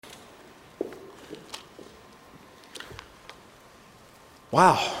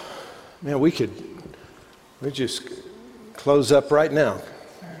Wow, man, we just close up right now,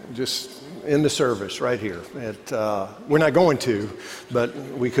 just end the service right here. We're not going to, but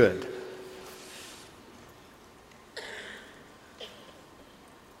we could.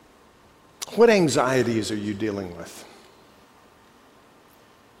 What anxieties are you dealing with?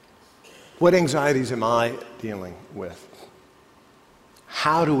 What anxieties am I dealing with?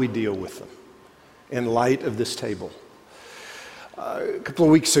 How do we deal with them in light of this table? A couple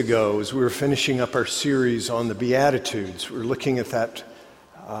of weeks ago, as we were finishing up our series on the Beatitudes, we were looking at that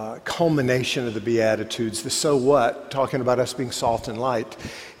culmination of the Beatitudes, the so what, talking about us being salt and light.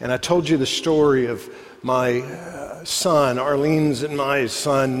 And I told you the story of my son, Arlene's and my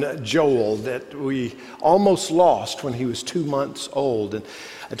son, Joel, that we almost lost when he was 2 months old. And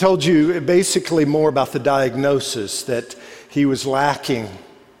I told you basically more about the diagnosis that he was lacking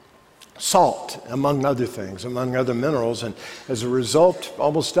salt, among other things, among other minerals, and as a result,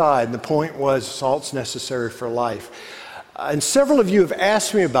 almost died. And the point was, salt's necessary for life. And several of you have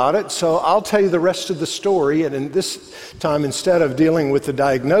asked me about it, so I'll tell you the rest of the story. And in this time, instead of dealing with the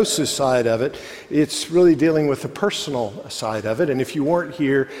diagnosis side of it, it's really dealing with the personal side of it. And if you weren't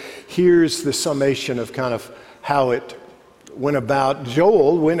here, here's the summation of kind of how it went about.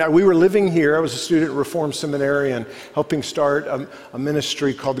 Joel, when we were living here, I was a student at Reformed Seminary and helping start a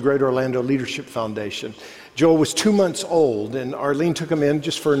ministry called the Greater Orlando Leadership Foundation. Joel was 2 months old, and Arlene took him in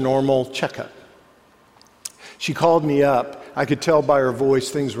just for a normal checkup. She called me up. I could tell by her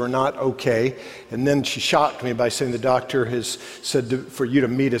voice things were not okay. And then she shocked me by saying the doctor has said for you to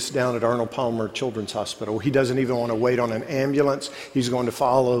meet us down at Arnold Palmer Children's Hospital. He doesn't even want to wait on an ambulance. He's going to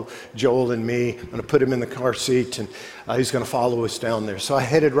follow Joel and me. I'm going to put him in the car seat, and he's going to follow us down there. So I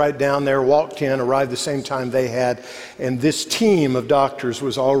headed right down there, walked in, arrived the same time they had, and this team of doctors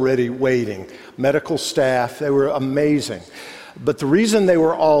was already waiting. Medical staff, they were amazing. But the reason they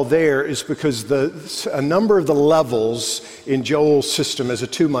were all there is because a number of the levels in Joel's system as a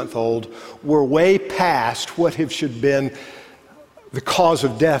 2-month-old were way past what should have been the cause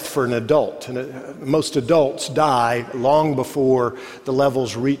of death for an adult. And most adults die long before the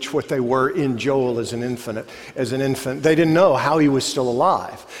levels reach what they were in Joel as an infant. They didn't know how he was still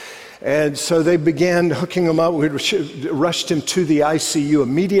alive. And so they began hooking him up. We rushed him to the ICU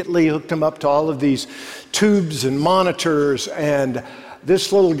immediately, hooked him up to all of these tubes and monitors. And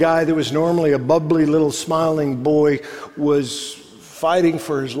this little guy that was normally a bubbly little smiling boy was fighting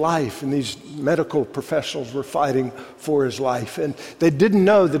for his life. And these medical professionals were fighting for his life. And they didn't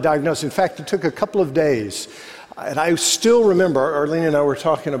know the diagnosis. In fact, it took a couple of days. And I still remember, Arlene and I were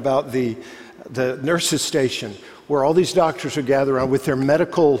talking about the nurse's station, where all these doctors would gather around with their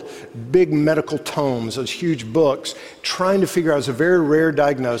big medical tomes, those huge books, trying to figure out. It was a very rare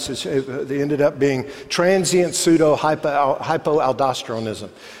diagnosis. They ended up being transient pseudo-hypoaldosteronism.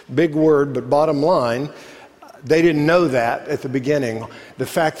 Big word, but bottom line, they didn't know that at the beginning. The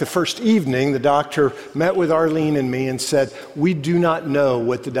first evening, the doctor met with Arlene and me and said, we do not know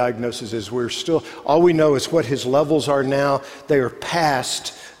what the diagnosis is. All we know is what his levels are now. They are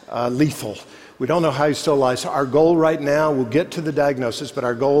past lethal. We don't know how he's still alive. So our goal right now, we'll get to the diagnosis, but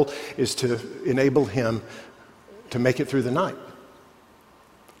our goal is to enable him to make it through the night.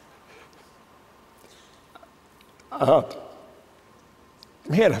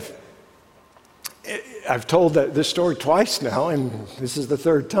 I've told this story twice now, and this is the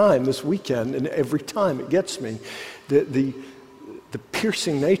third time this weekend, and every time it gets me. The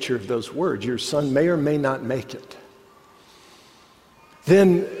piercing nature of those words, your son may or may not make it.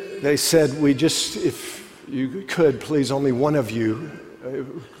 Then they said, if you could, please, only one of you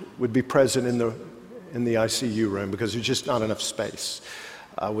would be present in the ICU room because there's just not enough space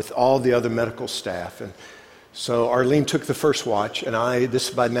with all the other medical staff. And so Arlene took the first watch, and this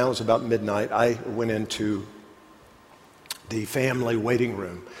by now is about midnight. I went into the family waiting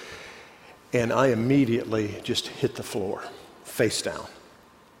room, and I immediately just hit the floor, face down.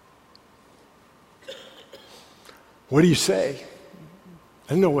 What do you say?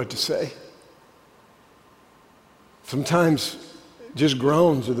 I didn't know what to say. Sometimes just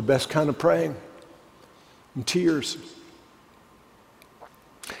groans are the best kind of praying, and tears.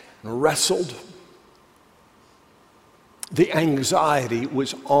 And wrestled. The anxiety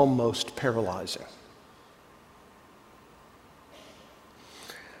was almost paralyzing.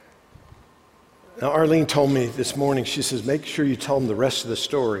 Now, Arlene told me this morning, she says, make sure you tell him the rest of the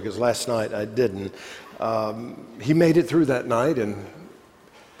story, because last night I didn't. He made it through that night, and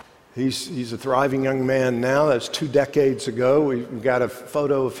he's a thriving young man now. That's 2 decades ago. We've got a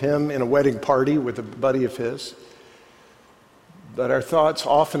photo of him in a wedding party with a buddy of his. But our thoughts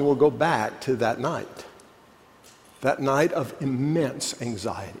often will go back to that night. that night of immense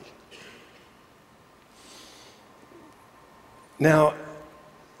anxiety. Now,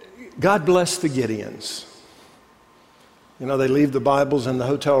 God bless the Gideons. You know, they leave the Bibles in the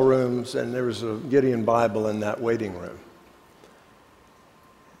hotel rooms, and there was a Gideon Bible in that waiting room.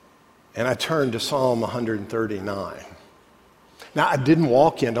 And I turned to Psalm 139. Now, I didn't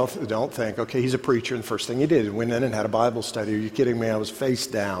walk in, don't think, okay, he's a preacher, and the first thing he did, he went in and had a Bible study. Are you kidding me? I was face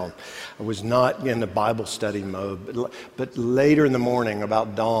down. I was not in the Bible study mode. But later in the morning,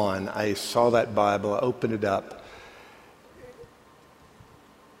 about dawn, I saw that Bible, I opened it up,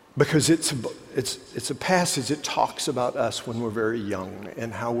 because it's a passage that talks about us when we're very young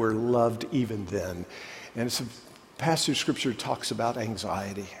and how we're loved even then. And it's a passage of Scripture that talks about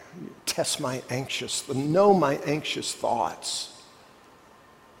anxiety. Know my anxious thoughts.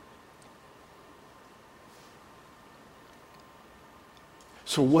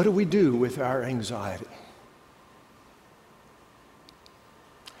 So what do we do with our anxiety?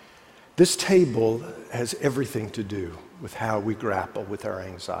 This table has everything to do with how we grapple with our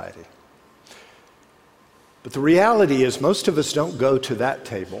anxiety. But the reality is, most of us don't go to that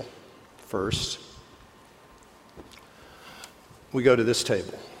table first. We go to this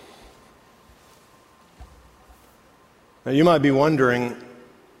table. Now, you might be wondering,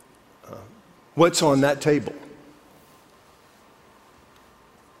 what's on that table?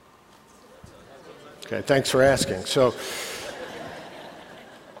 Okay, thanks for asking. So,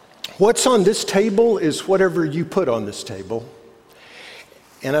 what's on this table is whatever you put on this table.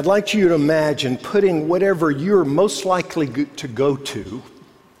 And I'd like you to imagine putting whatever you're most likely to go to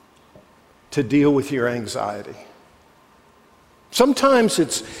deal with your anxiety. Sometimes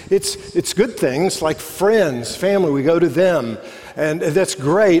it's good things like friends, family, we go to them. And that's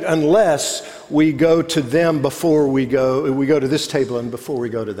great unless we go to them before we go to this table and before we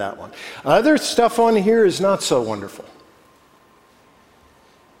go to that one. Other stuff on here is not so wonderful.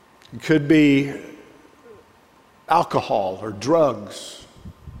 It could be alcohol or drugs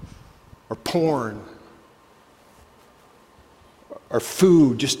or porn or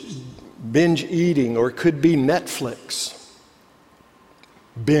food, just binge eating, or it could be Netflix,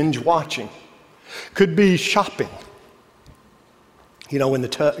 binge watching. Could be shopping. You know, when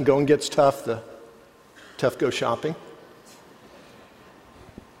the going gets tough, the tough go shopping.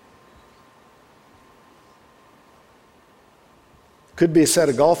 Could be a set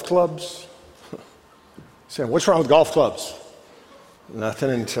of golf clubs. Saying, what's wrong with golf clubs? Nothing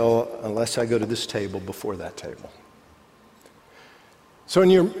unless I go to this table before that table. So in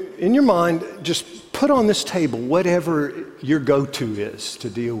your mind, just put on this table whatever your go-to is to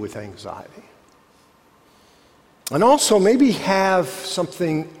deal with anxiety. And also maybe have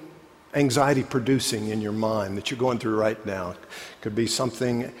something anxiety producing in your mind that you're going through right now. It could be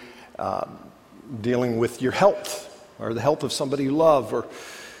something dealing with your health or the health of somebody you love, or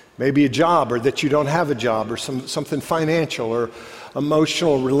maybe a job, or that you don't have a job, or something financial or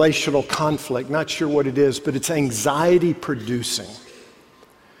emotional, relational conflict. Not sure what it is, but it's anxiety producing.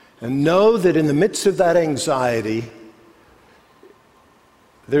 And know that in the midst of that anxiety,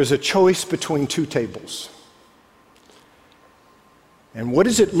 there's a choice between two tables. And what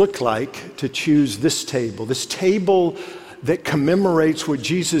does it look like to choose this table that commemorates what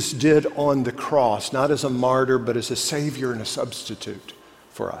Jesus did on the cross, not as a martyr, but as a Savior and a substitute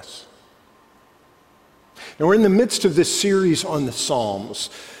for us? Now, we're in the midst of this series on the Psalms.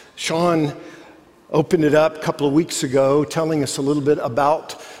 Sean opened it up a couple of weeks ago, telling us a little bit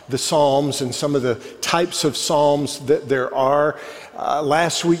about the Psalms and some of the types of Psalms that there are.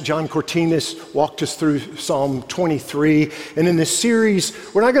 Last week, John Cortines walked us through Psalm 23. And in this series,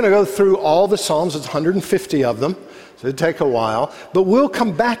 we're not going to go through all the Psalms. It's 150 of them, so it'll take a while. But we'll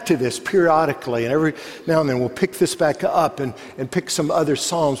come back to this periodically. And every now and then, we'll pick this back up and pick some other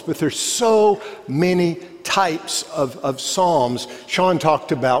Psalms. But there's so many types of Psalms. Sean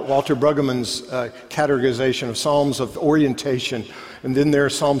talked about Walter Brueggemann's categorization of Psalms of orientation, and then there are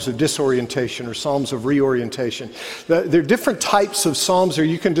Psalms of disorientation or Psalms of reorientation. There are different types of Psalms, or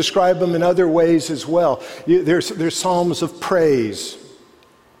you can describe them in other ways as well. There's Psalms of praise.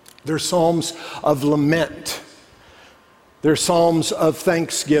 There's Psalms of lament. There's Psalms of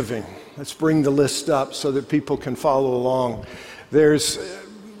thanksgiving. Let's bring the list up so that people can follow along. There's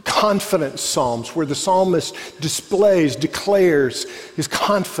confidence Psalms, where the psalmist declares his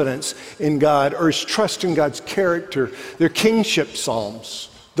confidence in God or his trust in God's character. They're kingship Psalms,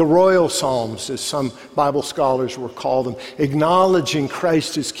 the royal Psalms, as some Bible scholars will call them, acknowledging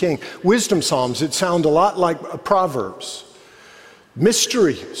Christ as King. Wisdom Psalms that sound a lot like Proverbs.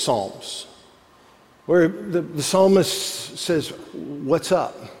 Mystery Psalms, where the psalmist says, what's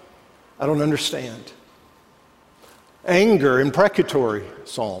up? I don't understand. anger, imprecatory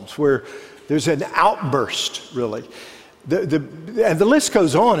psalms, where there's an outburst, really. And the list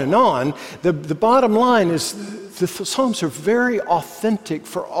goes on and on. The bottom line is the Psalms are very authentic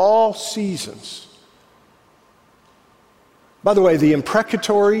for all seasons. By the way, the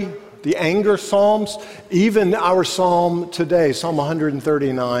imprecatory, the anger Psalms, even our Psalm today, Psalm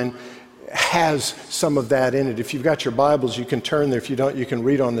 139, has some of that in it. If you've got your Bibles, you can turn there. If you don't, you can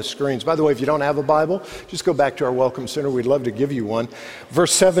read on the screens. By the way, if you don't have a Bible, just go back to our Welcome Center. We'd love to give you one.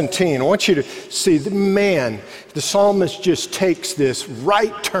 Verse 17, I want you to see, the psalmist just takes this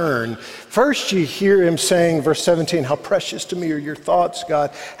right turn. First, you hear him saying, verse 17, how precious to me are your thoughts,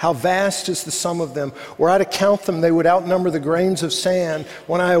 God. How vast is the sum of them. Were I to count them, they would outnumber the grains of sand.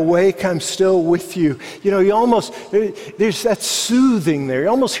 When I awake, I'm still with you. You know, there's that soothing there. You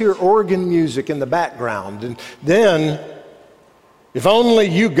almost hear organ music in the background. And then, if only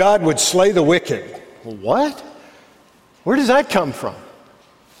you, God, would slay the wicked. Well, what? Where does that come from?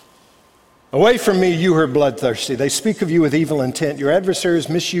 Away from me, you who are bloodthirsty. They speak of you with evil intent. Your adversaries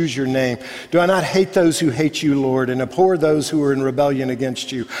misuse your name. Do I not hate those who hate you, Lord, and abhor those who are in rebellion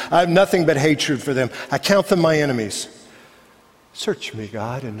against you? I have nothing but hatred for them. I count them my enemies. Search me,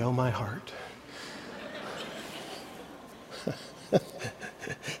 God, and know my heart.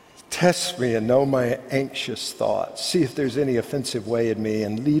 Test me and know my anxious thoughts. See if there's any offensive way in me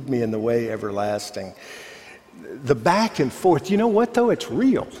and lead me in the way everlasting. The back and forth, you know what though? It's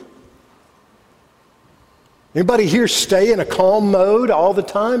real. Anybody here stay in a calm mode all the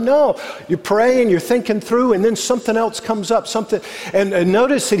time? No. You pray and you're thinking through and then something else comes up. And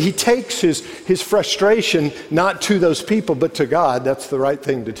notice that he takes his frustration not to those people but to God. That's the right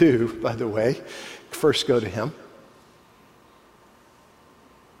thing to do, by the way. First go to him.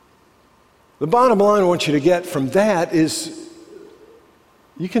 The bottom line I want you to get from that is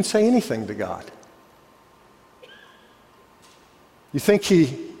you can say anything to God. You think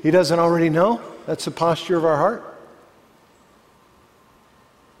he doesn't already know? That's the posture of our heart.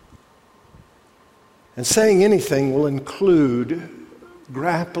 And saying anything will include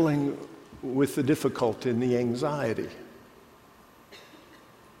grappling with the difficulty and the anxiety.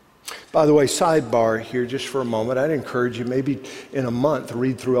 By the way, sidebar here just for a moment. I'd encourage you maybe in a month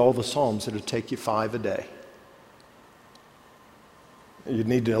read through all the Psalms. It'll take you 5 a day. You'd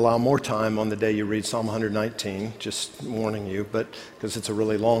need to allow more time on the day you read Psalm 119, just warning you, but because it's a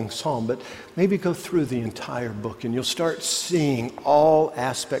really long psalm. But maybe go through the entire book and you'll start seeing all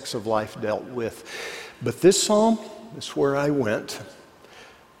aspects of life dealt with. But this psalm is where I went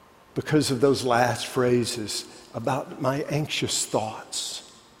because of those last phrases about my anxious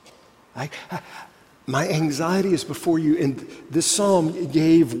thoughts. My anxiety is before you, and this psalm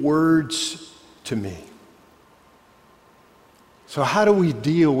gave words to me. So how do we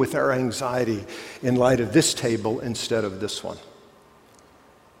deal with our anxiety in light of this table instead of this one?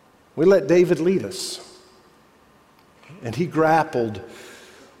 We let David lead us. And he grappled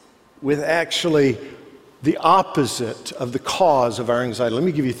with actually the opposite of the cause of our anxiety. Let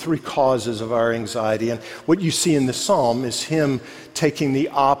me give you 3 causes of our anxiety. And what you see in the psalm is him taking the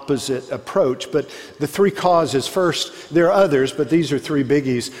opposite approach. But the 3 causes, first, there are others, but these are 3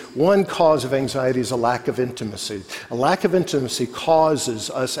 biggies. One cause of anxiety is a lack of intimacy. A lack of intimacy causes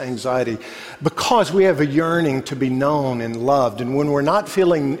us anxiety because we have a yearning to be known and loved. And when we're not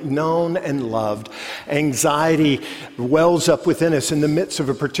feeling known and loved, anxiety wells up within us in the midst of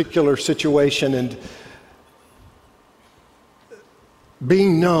a particular situation. And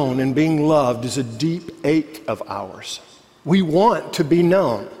being known and being loved is a deep ache of ours. We want to be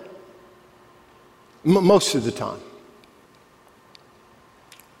known most of the time.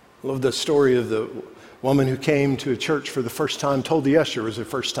 I love the story of the woman who came to a church for the first time, told the usher it was her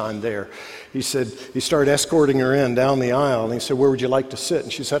first time there. He said, he started escorting her in down the aisle, and he said, where would you like to sit?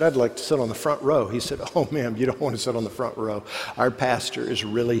 And she said, I'd like to sit on the front row. He said, oh ma'am, you don't want to sit on the front row. Our pastor is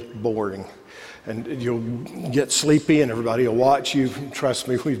really boring. And you'll get sleepy and everybody will watch you. Trust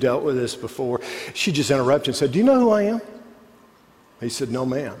me, we've dealt with this before. She just interrupted and said, do you know who I am? He said, no,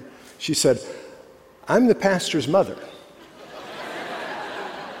 ma'am. She said, I'm the pastor's mother.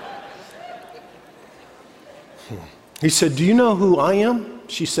 He said, do you know who I am?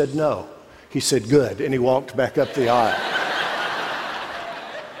 She said, no. He said, good. And he walked back up the aisle.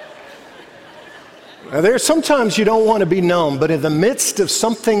 Now, there's sometimes you don't want to be known, but in the midst of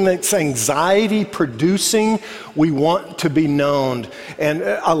something that's anxiety producing, we want to be known. And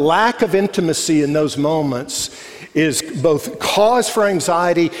a lack of intimacy in those moments is both cause for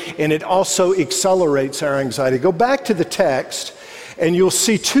anxiety and it also accelerates our anxiety. Go back to the text And you'll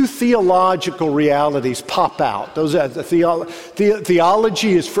see two theological realities pop out. Those are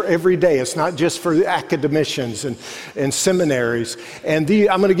theology is for every day. It's not just for academicians and seminaries. And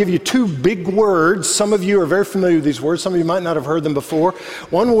I'm going to give you two big words. Some of you are very familiar with these words. Some of you might not have heard them before.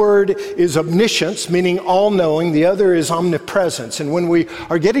 One word is omniscience, meaning all-knowing. The other is omnipresence. And when we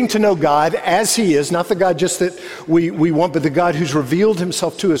are getting to know God as He is, not the God just that we want, but the God who's revealed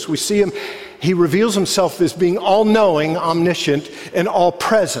Himself to us, we see Him. He reveals Himself as being all-knowing, omniscient, and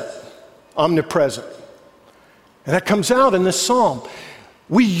all-present, omnipresent. And that comes out in this psalm.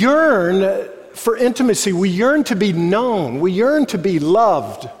 We yearn for intimacy. We yearn to be known. We yearn to be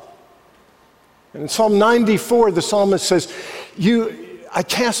loved. And in Psalm 94, the psalmist says, I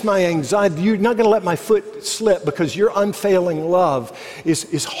cast my anxiety. You're not going to let my foot slip because your unfailing love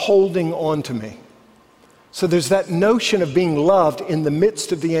is holding on to me. So there's that notion of being loved in the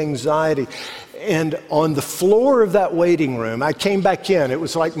midst of the anxiety. And on the floor of that waiting room, I came back in. It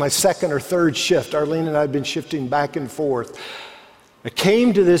was like my second or third shift. Arlene and I had been shifting back and forth. I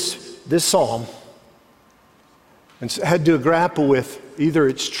came to this psalm and had to grapple with either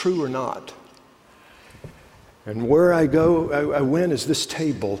it's true or not. And where I went is this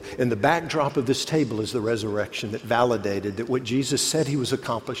table, and the backdrop of this table is the resurrection that validated that what Jesus said He was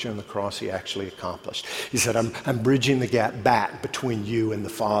accomplishing on the cross, He actually accomplished. He said, I'm bridging the gap back between you and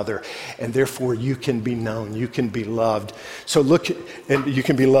the Father, and therefore you can be known, you can be loved. So look, and you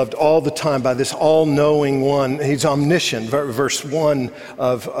can be loved all the time by this all-knowing one. He's omniscient. Verse 1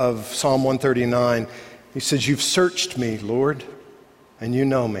 of Psalm 139, He says, you've searched me, Lord, and you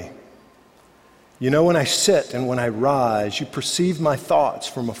know me. You know when I sit and when I rise, you perceive my thoughts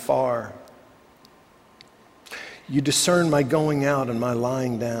from afar. You discern my going out and my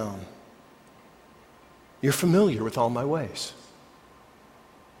lying down. You're familiar with all my ways.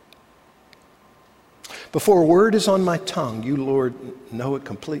 Before a word is on my tongue, you, Lord, know it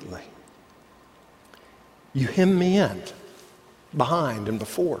completely. You hem me in, behind and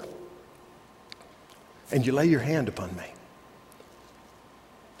before, and you lay your hand upon me.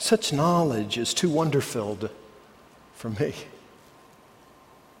 Such knowledge is too wonder-filled for me.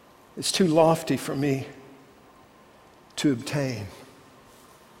 It's too lofty for me to obtain.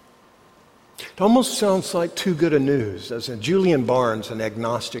 It almost sounds like too good a news. As Julian Barnes, an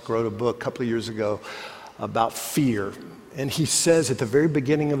agnostic, wrote a book a couple of years ago about fear. And he says at the very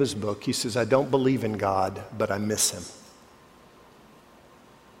beginning of his book, he says, I don't believe in God, but I miss Him.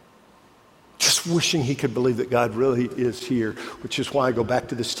 Just wishing he could believe that God really is here, which is why I go back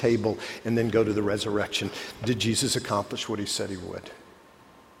to this table and then go to the resurrection. Did Jesus accomplish what He said He would?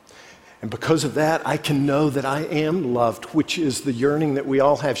 And because of that, I can know that I am loved, which is the yearning that we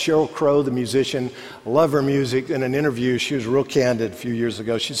all have. Sheryl Crow, the musician, I love her music. In an interview, she was real candid a few years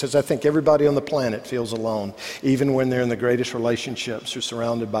ago. She says, I think everybody on the planet feels alone, even when they're in the greatest relationships or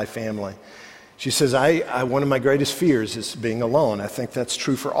surrounded by family. She says, one of my greatest fears is being alone. I think that's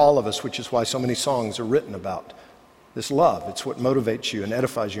true for all of us, which is why so many songs are written about this love. It's what motivates you and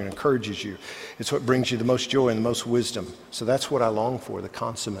edifies you and encourages you. It's what brings you the most joy and the most wisdom. So that's what I long for, the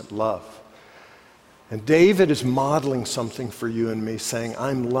consummate love. And David is modeling something for you and me, saying,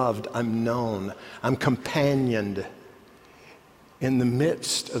 I'm loved, I'm known, I'm companioned in the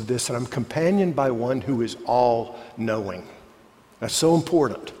midst of this, and I'm companioned by one who is all-knowing. That's so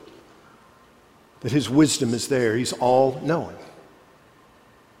important. That His wisdom is there. He's all-knowing.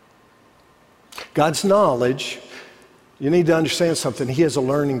 God's knowledge, you need to understand something. He has a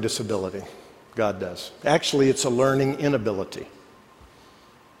learning disability. God does. Actually, it's a learning inability.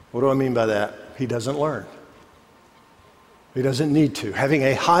 What do I mean by that? He doesn't learn. He doesn't need to. Having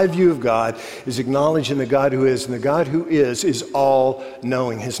a high view of God is acknowledging the God who is, and the God who is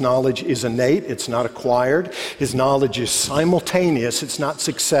all-knowing. His knowledge is innate, it's not acquired. His knowledge is simultaneous, it's not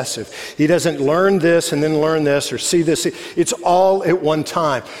successive. He doesn't learn this and then learn this or see this. It's all at one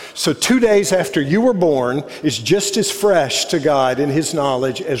time. So 2 days after you were born is just as fresh to God in His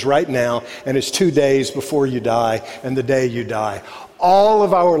knowledge as right now, and it's 2 days before you die and the day you die. All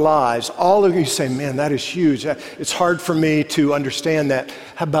of our lives, all of you say, man, that is huge. It's hard for me to understand that.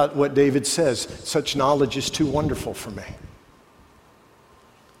 How about what David says? Such knowledge is too wonderful for me.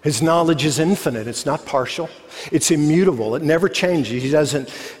 His knowledge is infinite. It's not partial. It's immutable. It never changes. He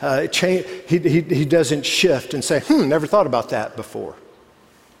doesn't He doesn't shift and say, never thought about that before.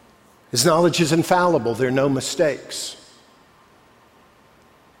 His knowledge is infallible. There are no mistakes.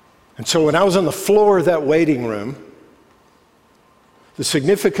 And so when I was on the floor of that waiting room, the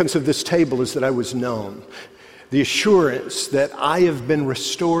significance of this table is that I was known. The assurance that I have been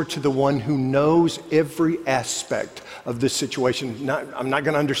restored to the one who knows every aspect of this situation. I'm not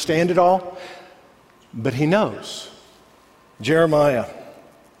going to understand it all, but He knows. Jeremiah.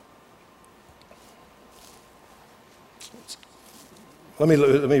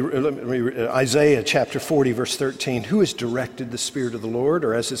 Isaiah chapter 40, verse 13. Who has directed the Spirit of the Lord,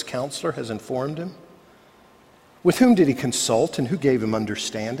 or as his counselor has informed him? With whom did he consult, and who gave him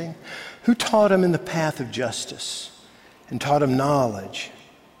understanding? Who taught him in the path of justice, and taught him knowledge,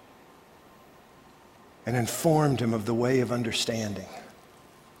 and informed him of the way of understanding?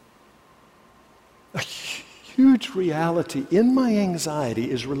 A huge reality in my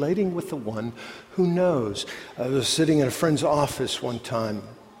anxiety is relating with the one who knows. I was sitting in a friend's office one time.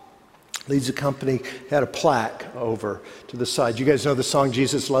 Leads a company, had a plaque over to the side. You guys know the song,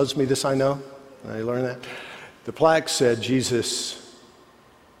 Jesus Loves Me, This I Know? You learn that? The plaque said, Jesus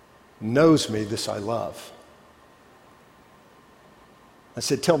knows me, this I love. I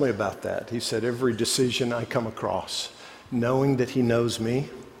said, tell me about that. He said, every decision I come across, knowing that he knows me,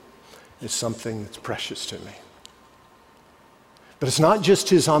 is something that's precious to me. But it's not just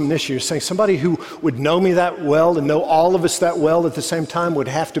his omniscience. You're saying somebody who would know me that well and know all of us that well at the same time would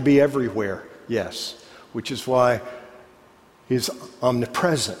have to be everywhere. Yes, which is why his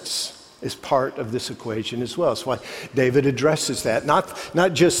omnipresence is part of this equation as well. That's why David addresses that.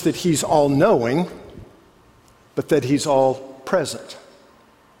 Not just that he's all-knowing, but that he's all-present.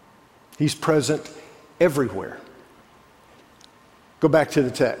 He's present everywhere. Go back to the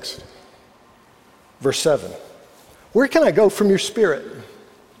text. Verse 7. Where can I go from your Spirit?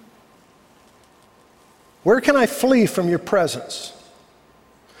 Where can I flee from your presence?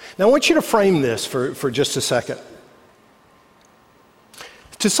 Now I want you to frame this for just a second.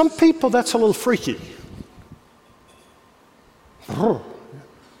 To some people, that's a little freaky. Oh,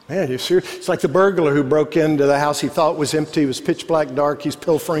 man, you serious? It's like the burglar who broke into the house he thought was empty. It was pitch black dark. He's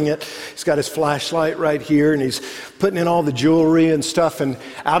pilfering it. He's got his flashlight right here, and he's putting in all the jewelry and stuff. And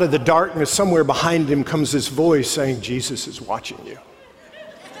out of the darkness, somewhere behind him comes this voice saying, Jesus is watching you.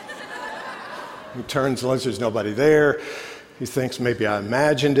 He turns, unless there's nobody there. He thinks maybe I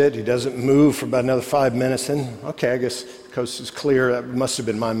imagined it. He doesn't move for about another 5 minutes. And okay, I guess the coast is clear. That must have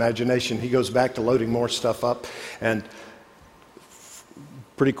been my imagination. He goes back to loading more stuff up. And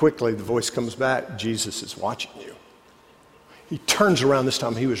pretty quickly, the voice comes back. Jesus is watching you. He turns around this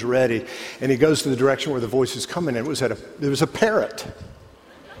time. He was ready. And he goes to the direction where the voice is coming. And it was a parrot.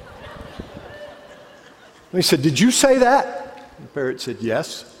 And he said, did you say that? The parrot said,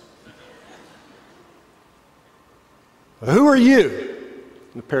 yes. Who are you?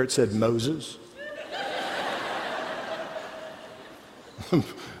 And the parrot said, Moses.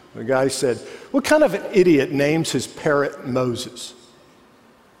 The guy said, what kind of an idiot names his parrot Moses?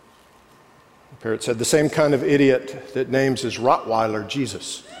 The parrot said, the same kind of idiot that names his Rottweiler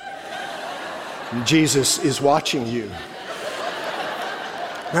Jesus. And Jesus is watching you.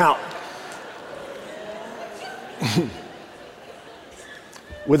 Now,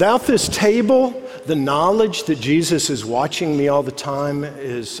 without this table, the knowledge that Jesus is watching me all the time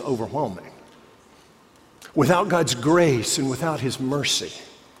is overwhelming. Without God's grace and without his mercy.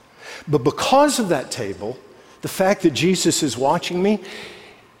 But because of that table, the fact that Jesus is watching me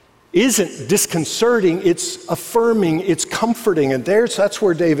isn't disconcerting, it's affirming, it's comforting. And that's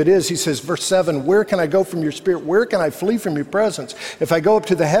where David is. He says, verse 7, where can I go from your Spirit? Where can I flee from your presence? If I go up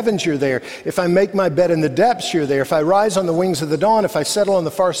to the heavens, you're there. If I make my bed in the depths, you're there. If I rise on the wings of the dawn, if I settle on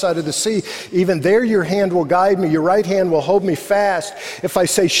the far side of the sea, even there your hand will guide me, your right hand will hold me fast. If I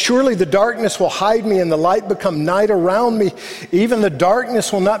say, surely the darkness will hide me and the light become night around me, even the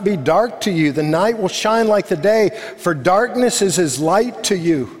darkness will not be dark to you. The night will shine like the day, for darkness is as light to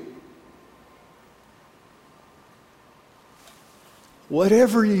you.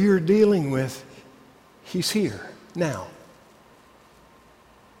 Whatever you're dealing with, he's here now.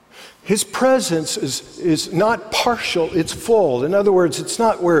 His presence is not partial, it's full. In other words, it's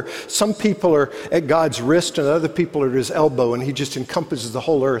not where some people are at God's wrist and other people are at his elbow and he just encompasses the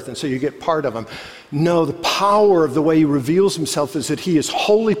whole earth and so you get part of him. No, the power of the way he reveals himself is that he is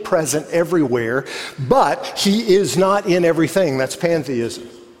wholly present everywhere, but he is not in everything. That's pantheism.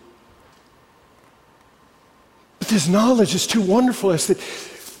 But this knowledge is too wonderful as that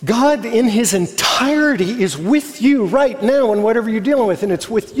God in his entirety is with you right now in whatever you're dealing with. And it's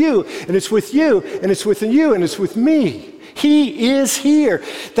with you, and it's with you, and it's with you, and it's with me. He is here.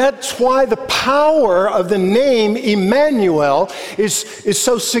 That's why the power of the name Emmanuel is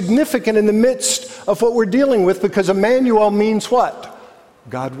so significant in the midst of what we're dealing with, because Emmanuel means what?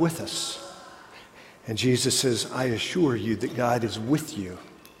 God with us. And Jesus says, I assure you that God is with you.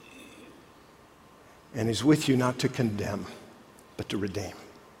 And he's with you not to condemn, but to redeem,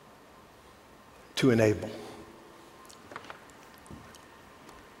 to enable.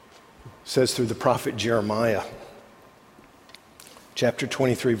 It says through the prophet Jeremiah, Chapter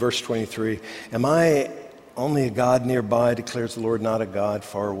 23, verse 23. Am I only a God nearby, declares the Lord, not a God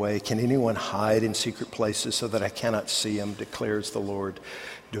far away? Can anyone hide in secret places so that I cannot see him, declares the Lord?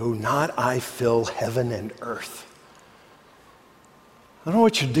 Do not I fill heaven and earth? I don't know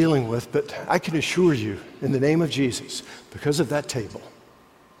what you're dealing with, but I can assure you, in the name of Jesus, because of that table,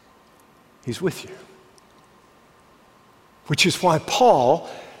 he's with you. Which is why Paul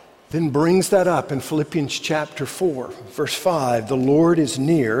then brings that up in Philippians chapter 4, verse 5. The Lord is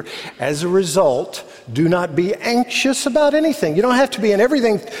near. As a result, do not be anxious about anything. You don't have to be in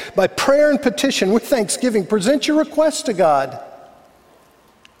everything. By prayer and petition with thanksgiving, present your request to God.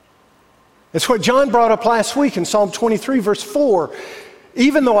 It's what John brought up last week in Psalm 23, verse 4.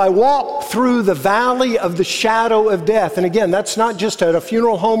 Even though I walk through the valley of the shadow of death, and again, that's not just at a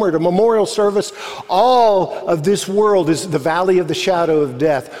funeral home or at a memorial service. All of this world is the valley of the shadow of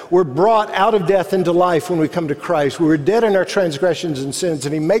death. We're brought out of death into life when we come to Christ. We were dead in our transgressions and sins,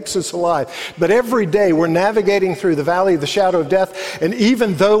 and he makes us alive. But every day we're navigating through the valley of the shadow of death, and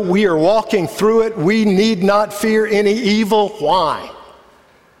even though we are walking through it, we need not fear any evil. Why?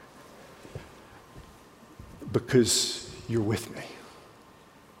 Because you're with me.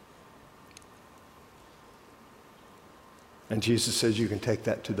 And Jesus says you can take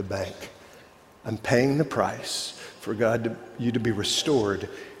that to the bank. I'm paying the price for you to be restored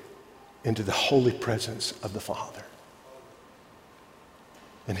into the holy presence of the Father.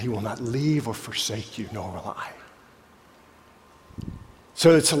 And he will not leave or forsake you, nor will I.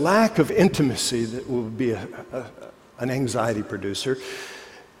 So it's a lack of intimacy that will be an anxiety producer.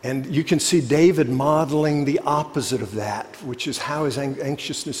 And you can see David modeling the opposite of that, which is how his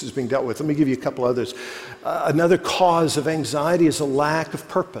anxiousness is being dealt with. Let me give you a couple others. Another cause of anxiety is a lack of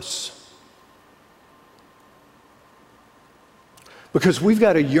purpose. Because we've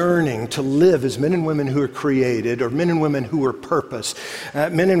got a yearning to live as men and women who are created, or men and women who are purpose,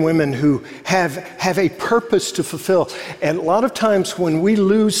 men and women who have a purpose to fulfill. And a lot of times when we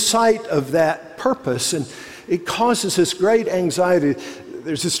lose sight of that purpose, and it causes us great anxiety.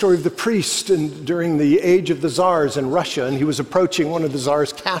 There's a story of the priest during the age of the czars in Russia, and he was approaching one of the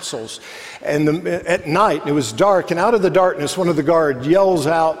czar's castles. And at night, it was dark, and out of the darkness, one of the guards yells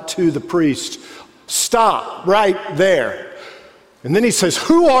out to the priest, "Stop right there." And then he says,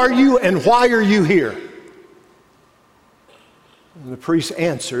 "Who are you and why are you here?" And the priest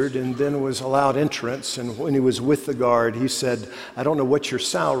answered and then was allowed entrance. And when he was with the guard, he said, "I don't know what your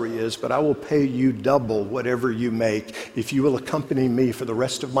salary is, but I will pay you double whatever you make if you will accompany me for the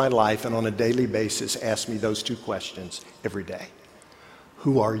rest of my life and on a daily basis ask me those two questions every day.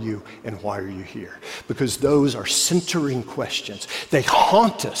 Who are you and why are you here?" Because those are centering questions. They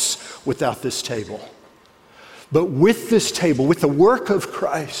haunt us without this table. But with this table, with the work of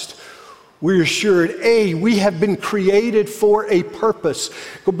Christ, we're assured, A, we have been created for a purpose.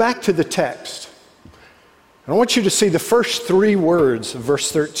 Go back to the text. I want you to see the first three words of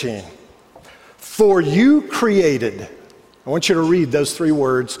verse 13. For you created. I want you to read those three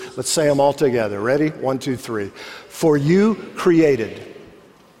words. Let's say them all together. Ready? 1, 2, 3. For you created.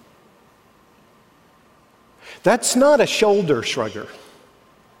 That's not a shoulder shrugger.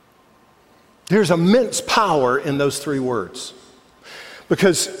 There's immense power in those three words.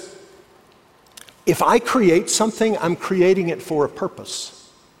 Because if I create something, I'm creating it for a purpose.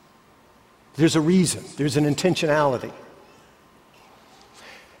 There's a reason. There's an intentionality.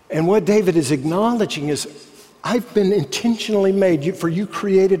 And what David is acknowledging is, I've been intentionally made. For you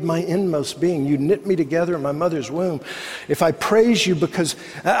created my inmost being. You knit me together in my mother's womb. If I praise you because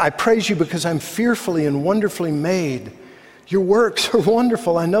I'm fearfully and wonderfully made. Your works are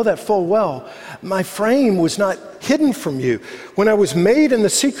wonderful. I know that full well. My frame was not hidden from you. When I was made in the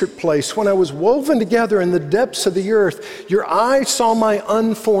secret place, when I was woven together in the depths of the earth, your eye saw my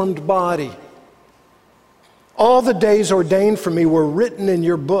unformed body. All the days ordained for me were written in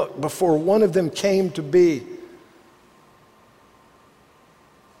your book before one of them came to be.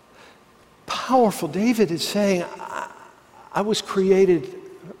 Powerful. David is saying, I was created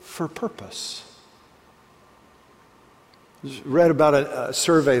for purpose. Read about a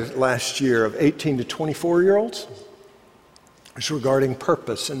survey last year of 18 to 24-year-olds. It's regarding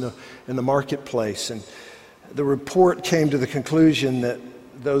purpose in the marketplace. And the report came to the conclusion that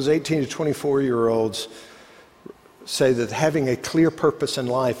those 18 to 24-year-olds say that having a clear purpose in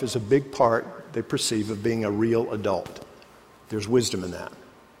life is a big part, they perceive, of being a real adult. There's wisdom in that.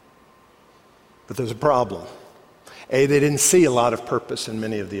 But there's a problem. A, they didn't see a lot of purpose in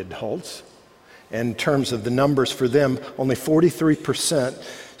many of the adults. In terms of the numbers for them, only 43%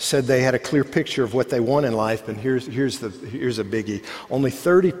 said they had a clear picture of what they want in life, and here's a biggie. Only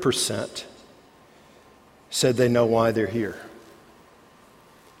 30% said they know why they're here.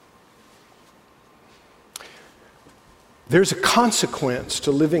 There's a consequence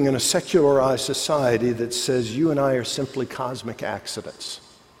to living in a secularized society that says you and I are simply cosmic accidents.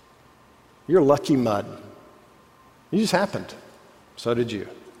 You're lucky mud. You just happened. So did you.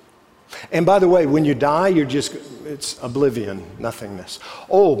 And by the way, when you die, it's oblivion, nothingness.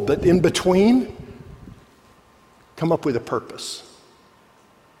 Oh, but in between, come up with a purpose.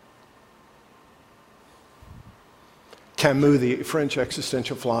 Camus, the French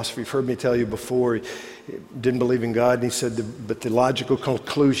existential philosopher, you've heard me tell you before, he didn't believe in God, and he said, but the logical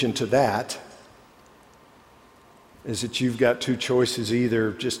conclusion to that is that you've got two choices: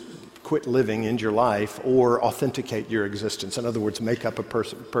 either just quit living, end your life, or authenticate your existence. In other words, make up a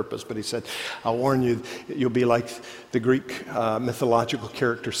purpose. But he said, I'll warn you, you'll be like the Greek mythological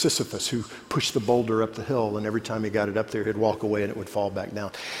character Sisyphus, who pushed the boulder up the hill, and every time he got it up there, he'd walk away and it would fall back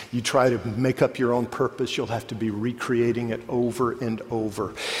down. You try to make up your own purpose, you'll have to be recreating it over and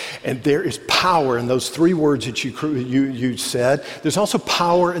over. And there is power in those three words that you said. There's also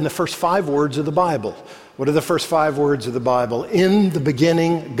power in the first 5 words of the Bible. What are the first 5 words of the Bible? In the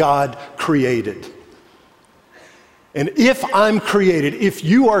beginning, God created. And if I'm created, if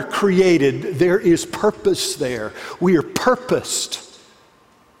you are created, there is purpose there. We are purposed.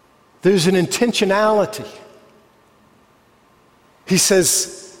 There's an intentionality. He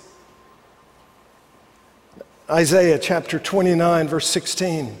says, Isaiah chapter 29, verse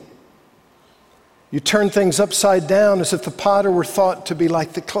 16, you turn things upside down as if the potter were thought to be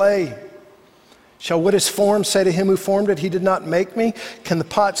like the clay. Shall what is formed say to him who formed it, he did not make me? Can the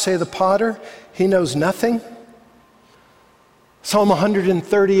pot say to the potter, he knows nothing? Psalm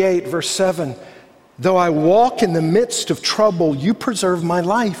 138, verse 7, though I walk in the midst of trouble, you preserve my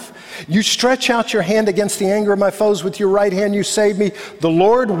life. You stretch out your hand against the anger of my foes. With your right hand you save me. The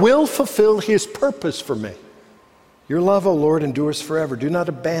Lord will fulfill his purpose for me. Your love, O Lord, endures forever. Do not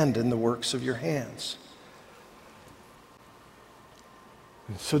abandon the works of your hands.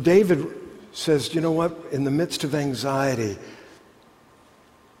 So David says, you know what, in the midst of anxiety,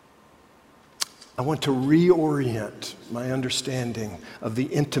 I want to reorient my understanding of the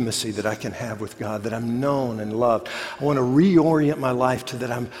intimacy that I can have with God, that I'm known and loved. I want to reorient my life to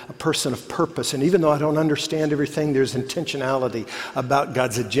that I'm a person of purpose. And even though I don't understand everything, there's intentionality about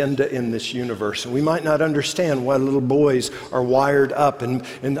God's agenda in this universe. And we might not understand why little boys are wired up and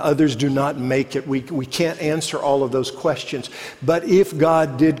others do not make it. We can't answer all of those questions. But if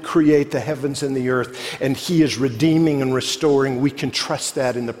God did create the heavens and the earth and he is redeeming and restoring, we can trust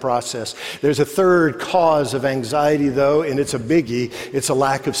that in the process. There's a third cause of anxiety, though, and it's a biggie. It's a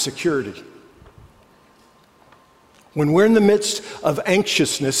lack of security. When we're in the midst of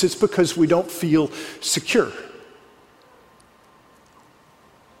anxiousness, it's because we don't feel secure.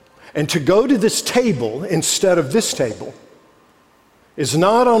 And to go to this table instead of this table is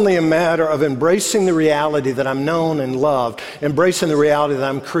not only a matter of embracing the reality that I'm known and loved, embracing the reality that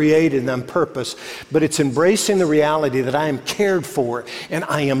I'm created and I'm purposed, but it's embracing the reality that I am cared for and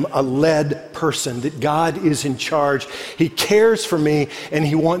I am a led person, that God is in charge. He cares for me and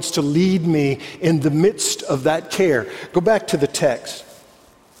he wants to lead me in the midst of that care. Go back to the text.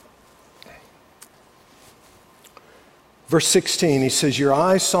 Verse 16, he says, your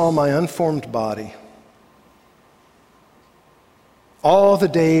eyes saw my unformed body. All the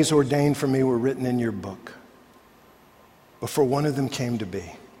days ordained for me were written in your book, before one of them came to be.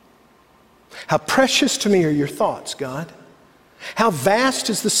 How precious to me are your thoughts, God. How vast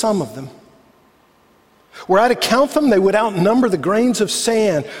is the sum of them. Were I to count them, they would outnumber the grains of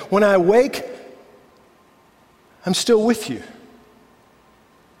sand. When I awake, I'm still with you.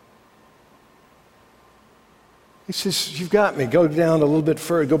 He says, you've got me. Go down a little bit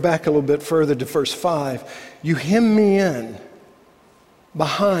further, go back a little bit further to verse 5. You hem me in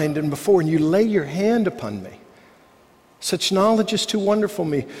behind and before, and you lay your hand upon me. Such knowledge is too wonderful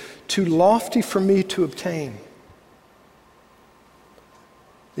me, too lofty for me to obtain.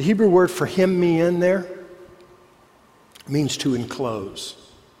 The Hebrew word for hem me in there means to enclose.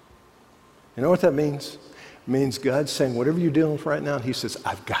 You know what that means? It means God's saying, whatever you're dealing with right now, he says,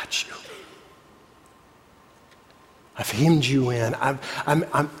 I've got you. I've hemmed you in.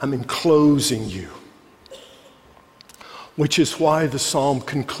 I'm enclosing you. Which is why the psalm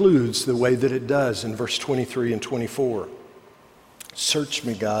concludes the way that it does in verse 23 and 24. Search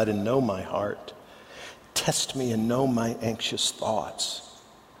me, God, and know my heart. Test me and know my anxious thoughts.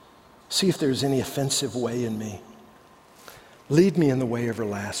 See if there's any offensive way in me. Lead me in the way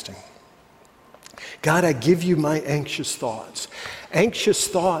everlasting. God, I give you my anxious thoughts. Anxious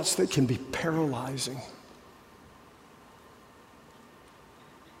thoughts that can be paralyzing.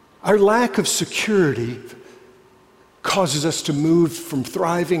 Our lack of security causes us to move from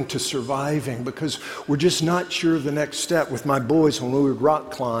thriving to surviving because we're just not sure of the next step. With my boys, when we would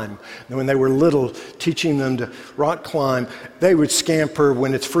rock climb, and when they were little, teaching them to rock climb, they would scamper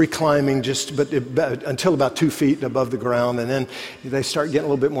when it's free climbing until about 2 feet above the ground, and then they start getting a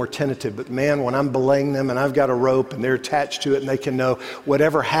little bit more tentative. But man, when I'm belaying them and I've got a rope and they're attached to it and they can know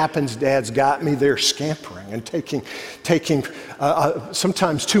whatever happens, Dad's got me, they're scampering and taking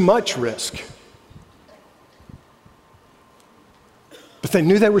sometimes too much risk. But they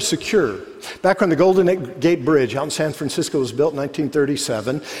knew they were secure. Back when the Golden Gate Bridge out in San Francisco was built in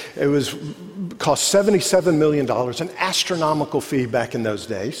 1937, it cost $77 million, an astronomical fee back in those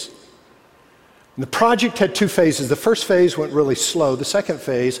days. And the project had 2 phases. The first phase went really slow. The second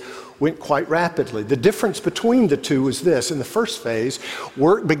phase went quite rapidly. The difference between the two was this. In the first phase,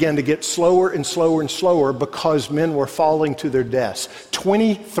 work began to get slower and slower and slower because men were falling to their deaths.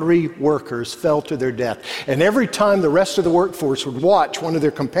 23 workers fell to their death. And every time the rest of the workforce would watch one of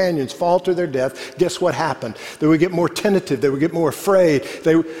their companions fall to their death, guess what happened? They would get more tentative. They would get more afraid.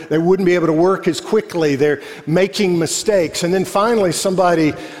 They wouldn't be able to work as quickly. They're making mistakes. And then finally,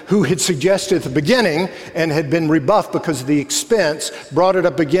 somebody who had suggested at the beginning and had been rebuffed because of the expense brought it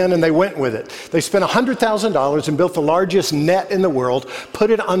up again, and they went with it. They spent $100,000 and built the largest net in the world,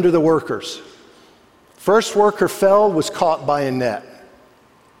 put it under the workers. First worker fell, was caught by a net.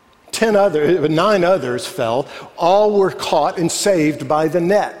 9 others fell. All were caught and saved by the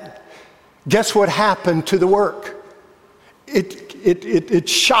net. Guess what happened to the work? It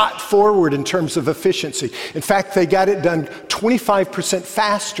shot forward in terms of efficiency. In fact, they got it done 25%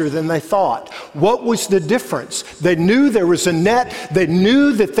 faster than they thought. What was the difference? They knew there was a net. They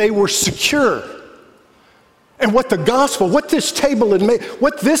knew that they were secure. And what the gospel, what this table had made,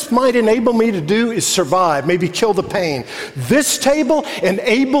 what this might enable me to do is survive, maybe kill the pain. This table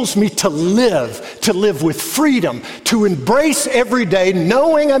enables me to live with freedom, to embrace every day,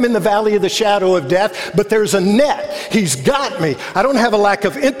 knowing I'm in the valley of the shadow of death, but there's a net. He's got me. I don't have a lack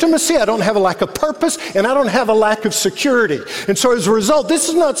of intimacy, I don't have a lack of purpose, and I don't have a lack of security. And so as a result, this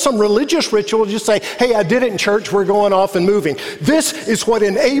is not some religious ritual to just say, hey, I did it in church, we're going off and moving. This is what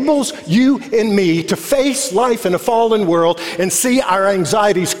enables you and me to face life in a fallen world and see our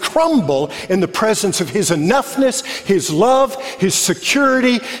anxieties crumble in the presence of His enoughness, His love, His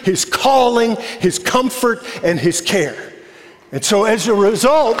security, His calling, His comfort, and His care. And so as a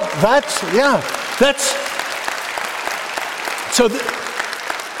result, that's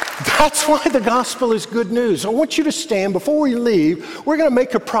why the gospel is good news. I want you to stand. Before we leave, we're going to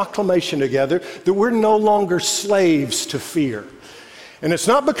make a proclamation together that we're no longer slaves to fear. And it's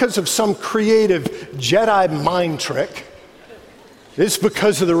not because of some creative Jedi mind trick. It's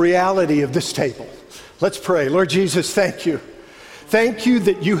because of the reality of this table. Let's pray. Lord Jesus, thank you. Thank you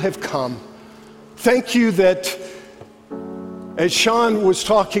that you have come. Thank you that, as Sean was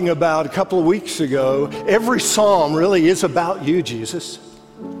talking about a couple of weeks ago, every psalm really is about you, Jesus.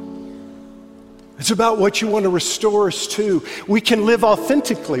 It's about what you want to restore us to. We can live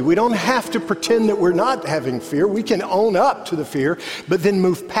authentically. We don't have to pretend that we're not having fear. We can own up to the fear, but then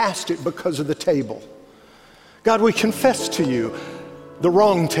move past it because of the table. God, we confess to you the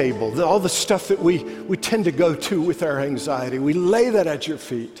wrong table, all the stuff that we tend to go to with our anxiety. We lay that at your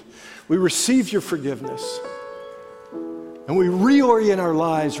feet. We receive your forgiveness. And we reorient our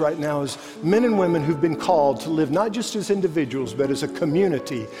lives right now as men and women who've been called to live not just as individuals, but as a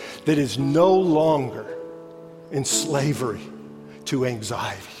community that is no longer in slavery to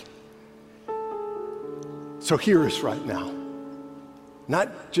anxiety. So hear us right now.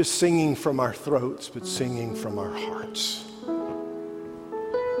 Not just singing from our throats, but singing from our hearts.